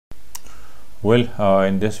Well,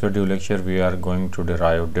 in this video lecture we are going to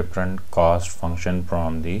derive different cost function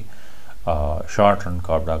from the short-run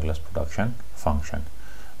Cobb-Douglas production function.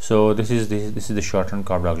 So this is the short-run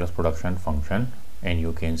Cobb-Douglas production function, and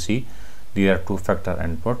you can see there are two factor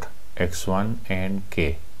input x1 and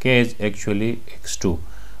k. K is actually x2,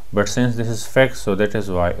 but since this is fixed, so that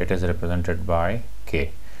is why it is represented by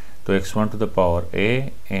k. So x1 to the power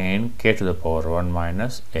a and k to the power 1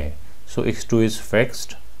 minus a. So x2 is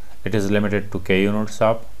fixed, it is limited to k units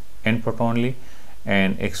of input only,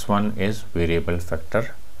 and x1 is variable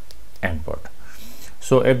factor input.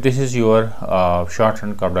 So if this is your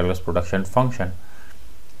short-run Cobb-Douglas production function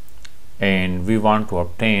and we want to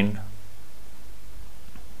obtain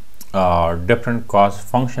different cost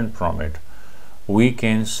function from it, we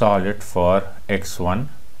can solve it for x1,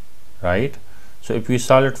 right? So if we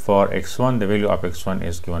solve it for x1, the value of x1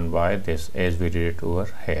 is given by this, as we did it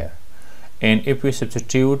over here. And if we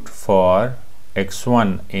substitute for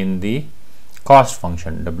x1 in the cost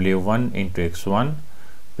function, w1 into x1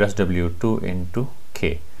 plus w2 into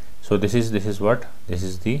k, so this is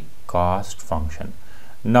the cost function.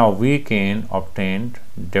 Now we can obtain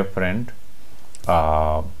different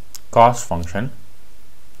cost function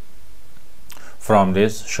from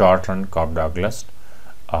this short-run Cobb-Douglas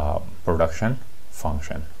production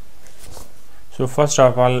function. So first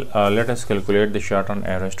of all, let us calculate the short-run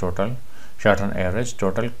average total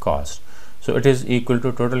cost. So it is equal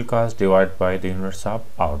to total cost divided by the units of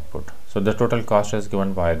output. So the total cost is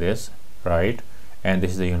given by this, right? And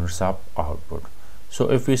this is the units of output. So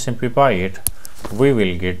if we simplify it, we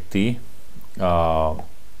will get the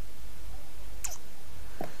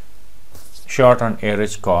short-run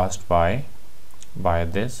average cost by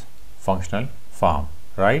this functional form,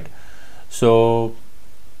 right? So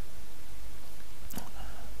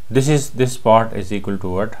this part is equal to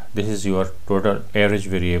what? This is your total average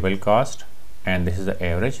variable cost, and this is the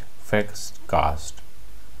average fixed cost,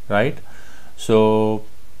 right? So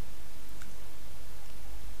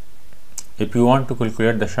if you want to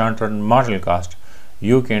calculate the short-run marginal cost,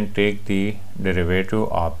 you can take the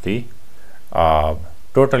derivative of the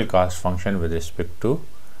total cost function with respect to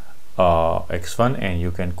x1, and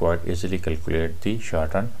you can quite easily calculate the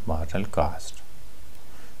short-run marginal cost.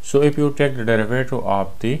 So if you take the derivative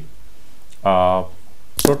of the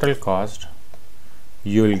total cost,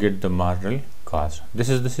 you will get the marginal cost. This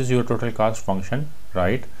is your total cost function,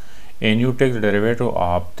 right? And you take the derivative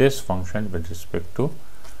of this function with respect to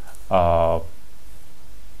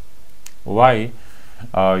y,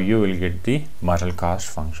 you will get the marginal cost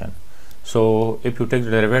function. So if you take the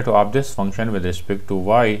derivative of this function with respect to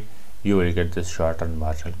y, you will get this short-run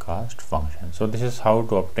marginal cost function. So this is how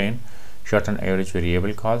to obtain short-run average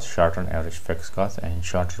variable cost, short-run average fixed cost, and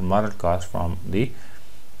short-run marginal cost from the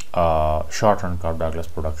short-run Cobb-Douglas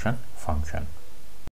production function.